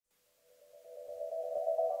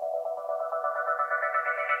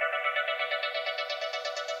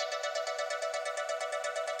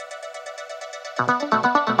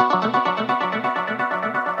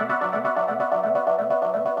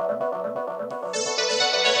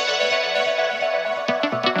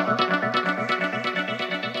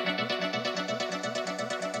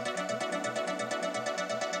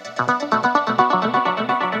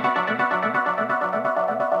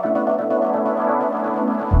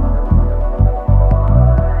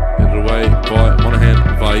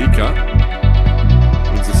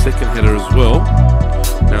Second header as well.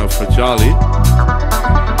 Now Fragale.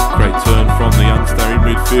 Great turn from the youngster in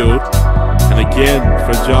midfield. And again,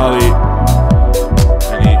 Fragale.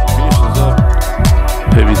 And he finishes off.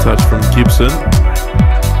 Heavy touch from Gibson.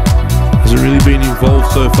 Hasn't really been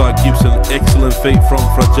involved so far, Gibson. Excellent feet from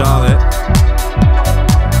Fragale.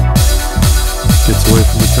 Gets away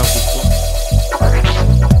from the couple spots.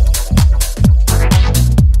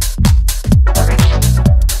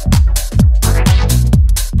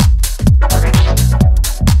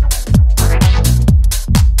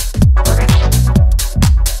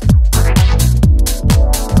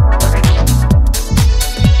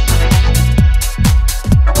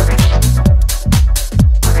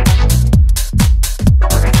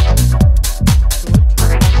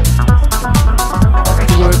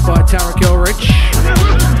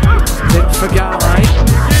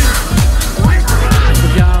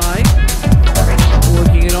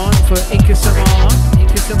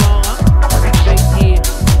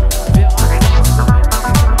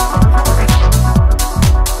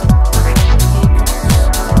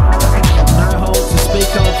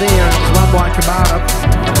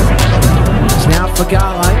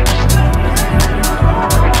 Fragale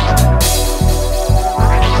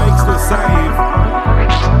makes the save.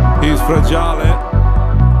 Here's Fragale.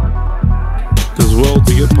 Does well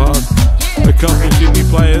to get past a couple of Sydney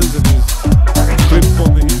players and he's clipped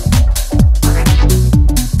on the hip.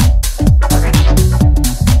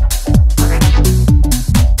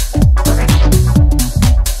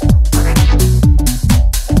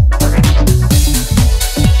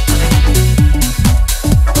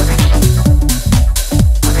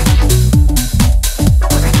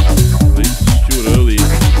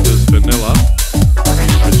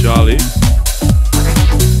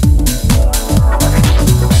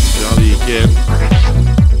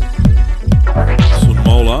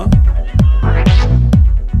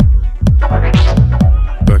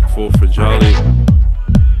 Fragale,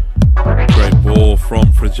 great ball from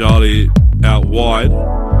Fragale out wide.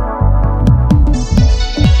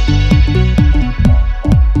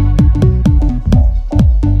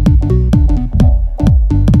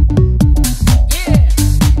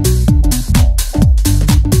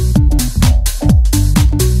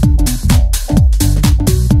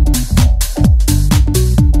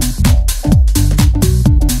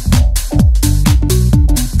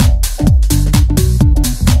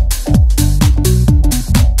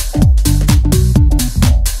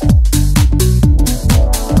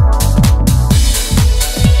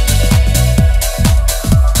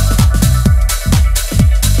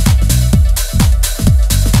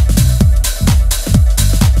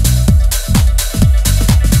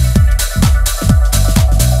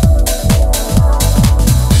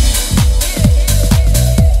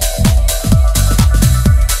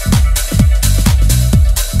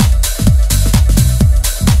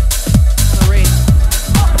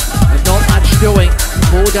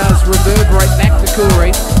 Ball does reverberate back to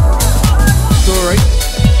Koori.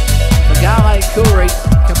 Fragale and Koori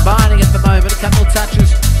combining at the moment. A couple of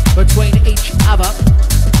touches between each other.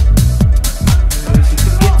 As you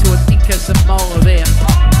can get to an Inca Samoa there.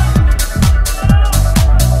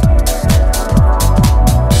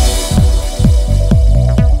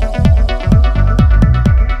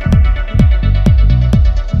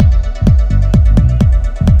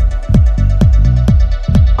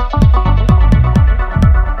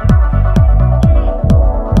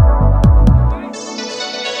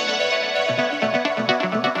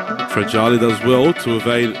 Fragale does well to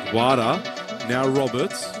evade Wada. Now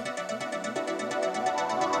Roberts.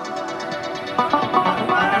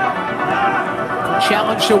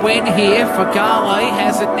 Challenge to win here. Fragale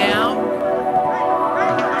has it now.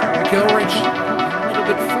 Gilrich a little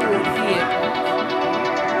bit forward here.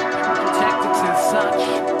 Tactics as such.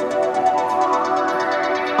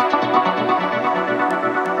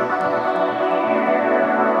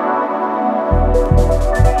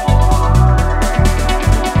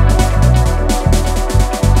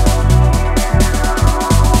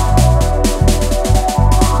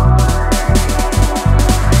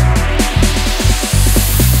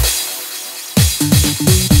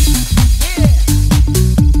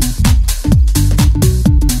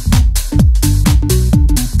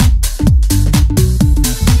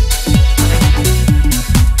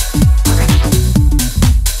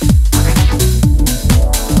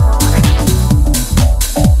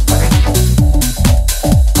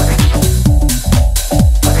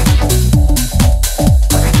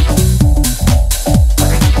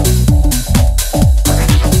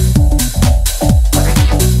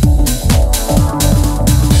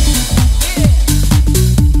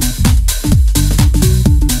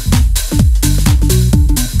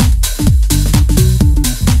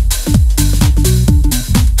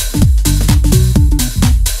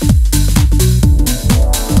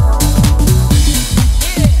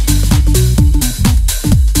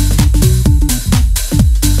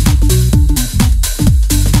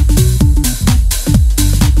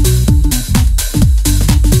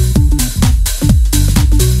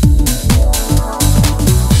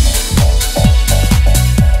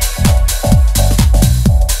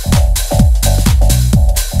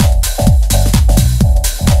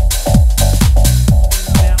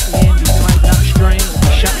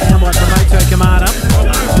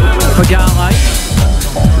 Fragale.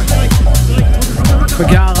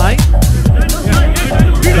 Fragale.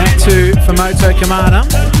 Back to Famoto Kamada.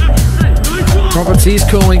 Roberts is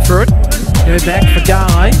calling for it. Go back for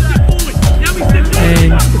Fragale.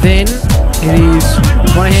 And then it is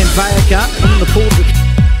one-hand Vayaka in the pool.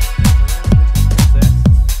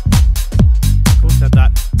 Of course, had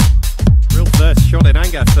that real first shot in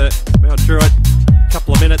anger for Mount Druitt a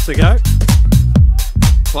couple of minutes ago.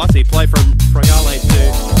 Classy play from Fragale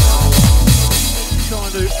too.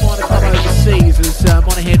 Trying to find a club overseas as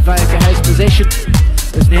Monahan Vayaka has possession.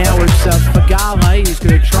 As now it's Fragale who's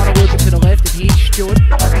going to try to work it to the left, and here's Stewart.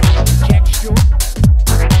 Jack Stewart.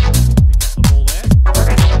 Picks the ball there,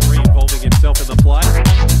 re-involving himself in the play.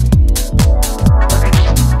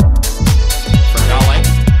 Fragale.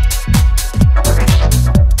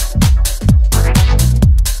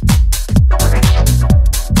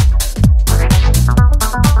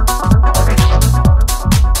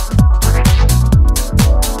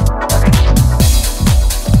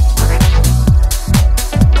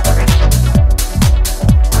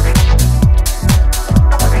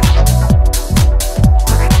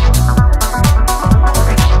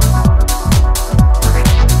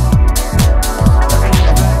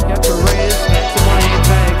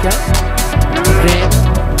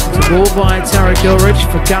 Ball by Tarek Elrich,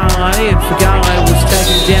 Fragale, and Fragale was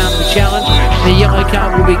taken down the challenge. The yellow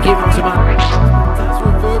card will be given to Mark. Does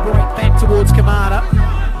reverberate back towards Kamada.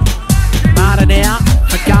 Kamada now,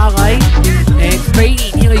 Fragale, and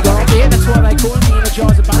Beatty nearly got up there. That's why they call him the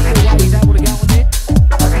Energizer Bunny. The way he's able to go in there.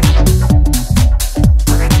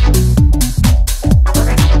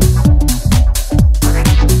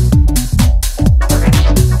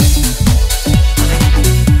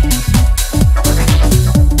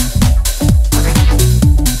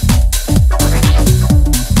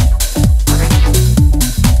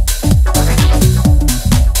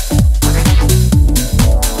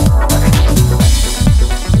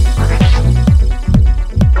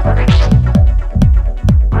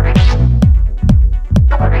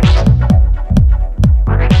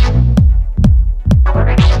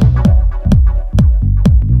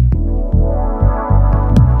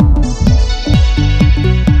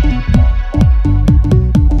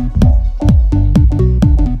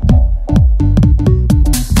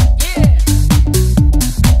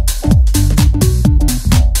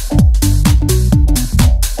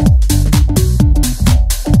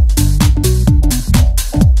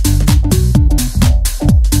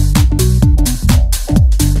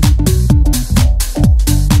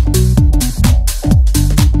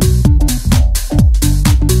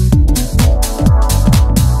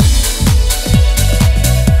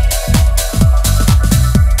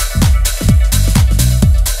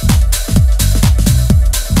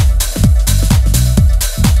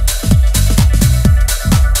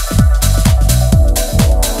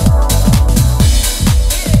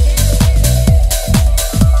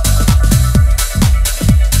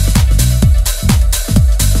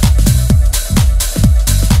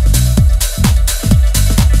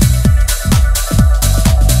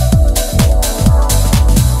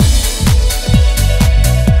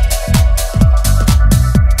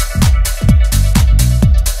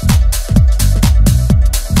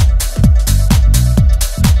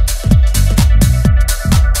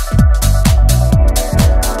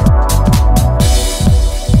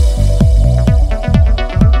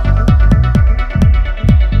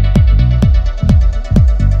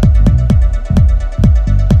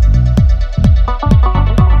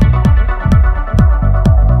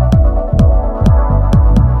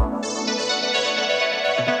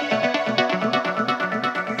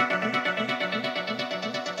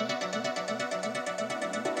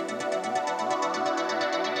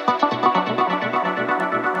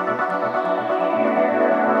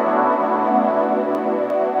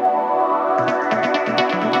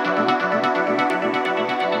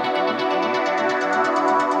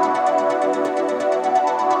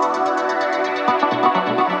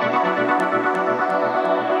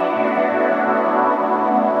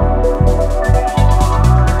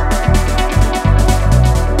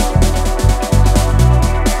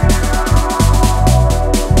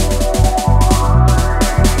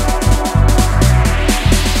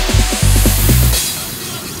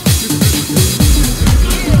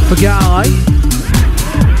 Fragale,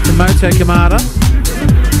 Famoto Kamada,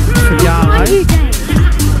 Fragale,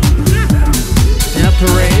 now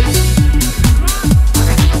Perez.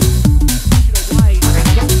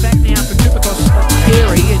 Back now for Tripicos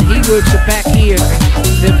Carey, and he works it back here.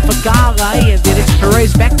 Then Fragale, and then it's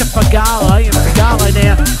Perez back to Fragale, and Fragale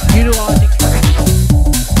now utilising.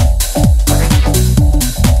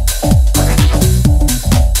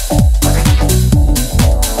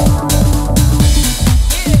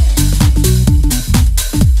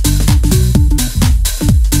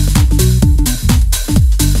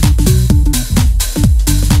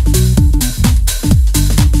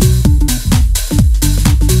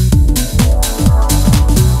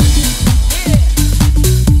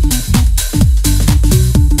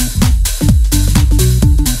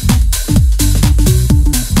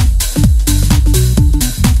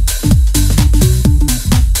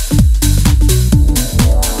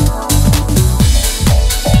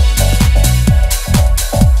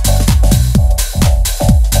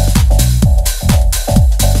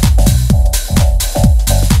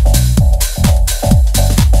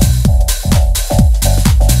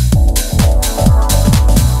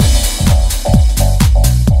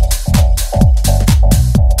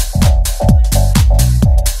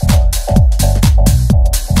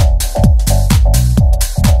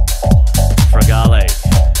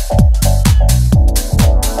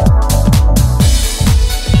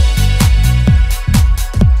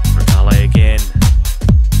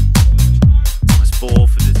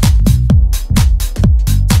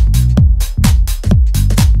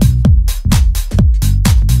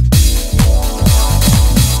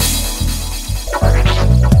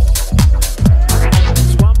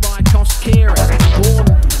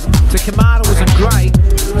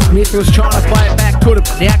 was trying to play it back, couldn't.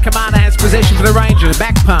 Now Kamada has possession for the Rangers.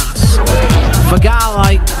 Back pass.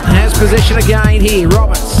 Fragale has possession again here.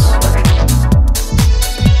 Roberts.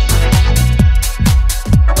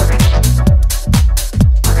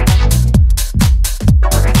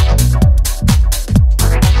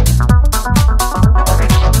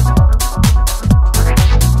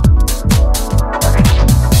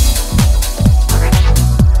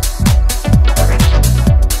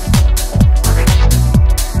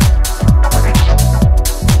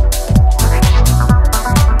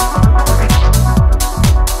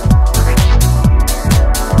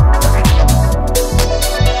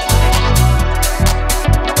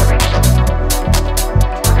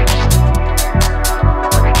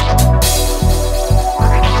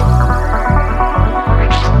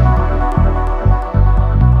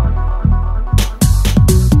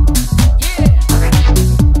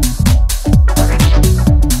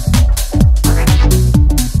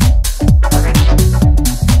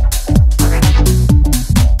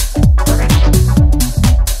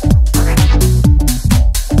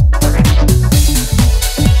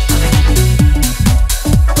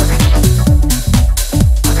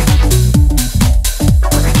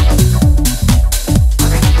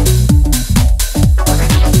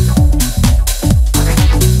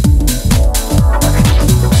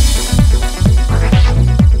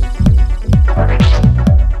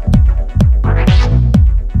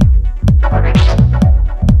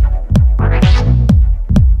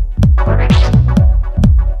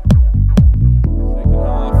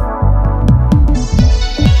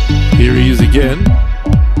 Here he is again.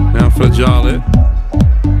 Now Fragale.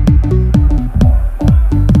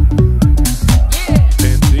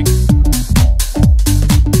 Dancing.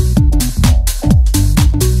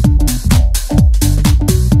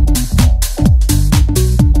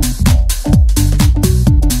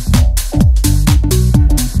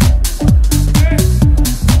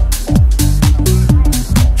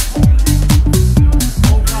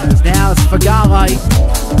 Now it's Fragale.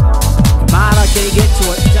 Kamada, can he get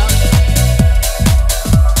to it?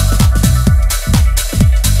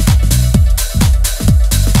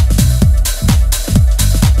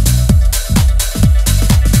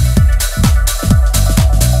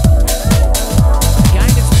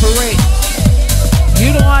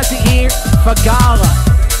 Utilising here, Fragale.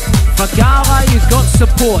 Fragale has got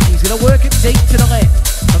support. He's going to work it deep to the left.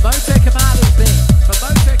 Kamada